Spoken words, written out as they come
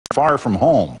far from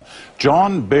home.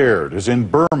 John Baird is in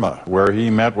Burma, where he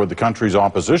met with the country's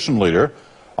opposition leader,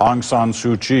 Aung San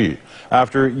Suu Kyi.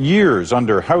 After years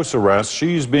under house arrest,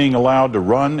 she's being allowed to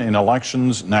run in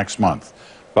elections next month.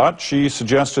 But she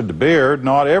suggested to Baird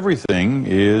not everything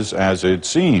is as it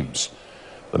seems.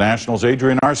 The National's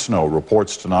Adrian Arsenault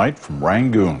reports tonight from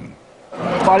Rangoon.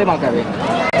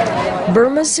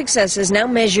 Burma's success is now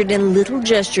measured in little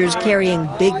gestures carrying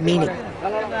big meaning.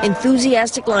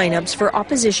 Enthusiastic lineups for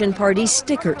opposition party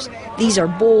stickers. These are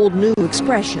bold new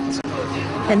expressions.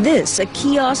 And this, a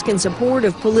kiosk in support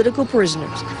of political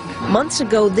prisoners. Months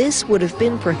ago, this would have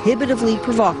been prohibitively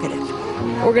provocative.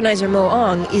 Organizer Mo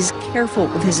Aung is careful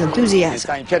with his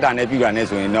enthusiasm.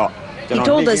 He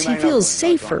told us he feels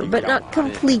safer, but not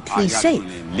completely safe.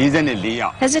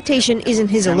 Hesitation isn't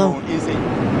his alone.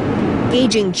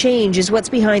 Gauging change is what's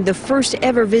behind the first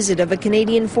ever visit of a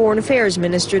Canadian Foreign Affairs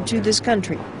Minister to this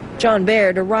country. John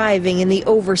Baird arriving in the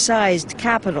oversized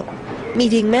capital,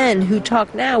 meeting men who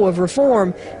talk now of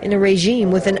reform in a regime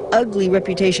with an ugly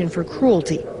reputation for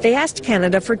cruelty. They asked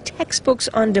Canada for textbooks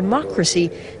on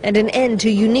democracy and an end to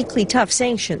uniquely tough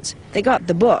sanctions. They got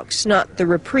the books, not the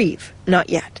reprieve. Not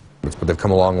yet. But they've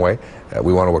come a long way.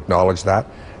 We want to acknowledge that.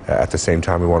 At the same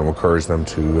time, we want to encourage them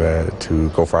to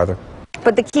go farther.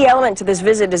 But the key element to this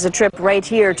visit is a trip right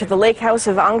here to the lake house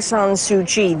of Aung San Suu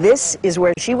Kyi. This is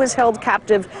where she was held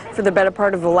captive for the better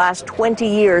part of the last 20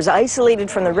 years,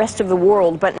 isolated from the rest of the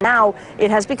world. But now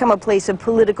it has become a place of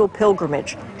political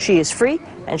pilgrimage. She is free,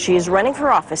 and she is running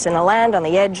for office in a land on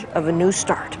the edge of a new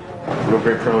start. We're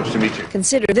very privileged to meet you.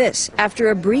 Consider this. After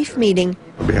a brief meeting,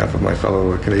 on behalf of my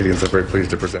fellow Canadians, I'm very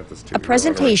pleased to present this to you. A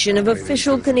presentation of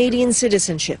official Canadian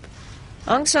citizenship.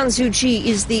 Aung San Suu Kyi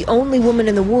is the only woman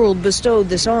in the world bestowed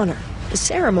this honor. The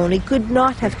ceremony could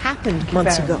not have happened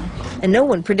months ago, and no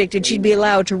one predicted she'd be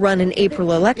allowed to run in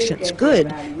April elections.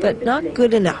 Good, but not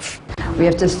good enough. We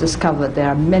have just discovered there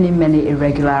are many, many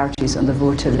irregularities on the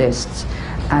voter lists,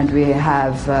 and we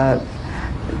have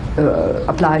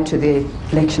applied to the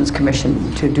Elections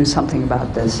Commission to do something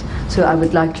about this. So I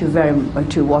would like you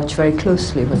to watch very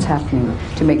closely what's happening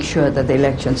to make sure that the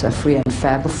elections are free and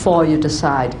fair before you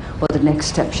decide what the next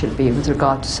step should be with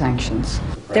regard to sanctions.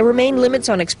 There remain limits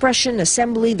on expression,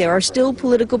 assembly. There are still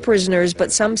political prisoners,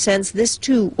 but some sense this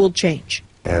too will change.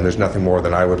 And there's nothing more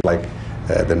than I would like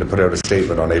than to put out a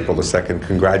statement on April the 2nd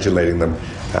congratulating them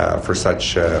for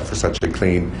such a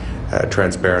clean,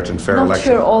 transparent and fair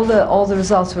election. I'm not sure all the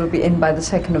results will be in by the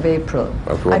 2nd of April.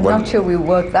 I'm not sure we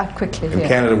work that quickly in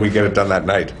Canada, we get it done that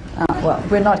night. Well,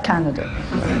 we're not Canada.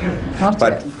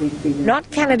 Not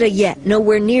Canada yet,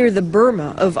 nowhere near the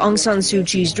Burma of Aung San Suu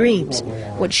Kyi's dreams.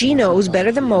 What she knows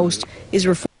better than most is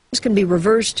reforms can be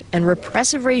reversed and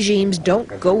repressive regimes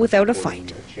don't go without a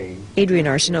fight. Adrian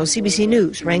Arsenault, CBC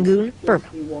News, Rangoon, Burma.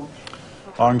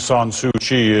 Aung San Suu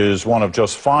Kyi is one of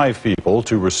just 5 people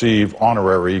to receive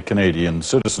honorary Canadian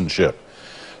citizenship.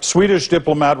 Swedish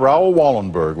diplomat Raoul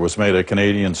Wallenberg was made a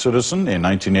Canadian citizen in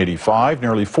 1985,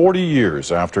 nearly 40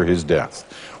 years after his death.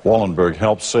 Wallenberg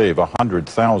helped save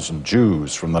 100,000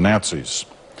 Jews from the Nazis.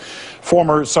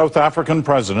 Former South African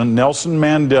President Nelson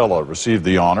Mandela received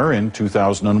the honor in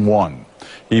 2001.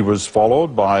 He was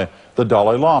followed by the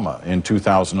Dalai Lama in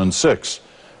 2006,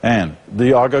 and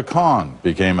the Aga Khan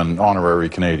became an honorary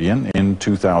Canadian in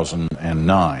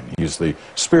 2009. He's the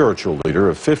spiritual leader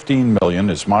of 15 million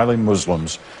Ismaili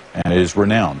Muslims and is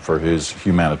renowned for his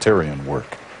humanitarian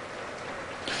work.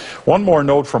 One more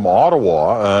note from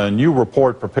Ottawa. A new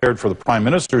report prepared for the Prime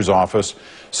Minister's office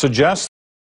suggests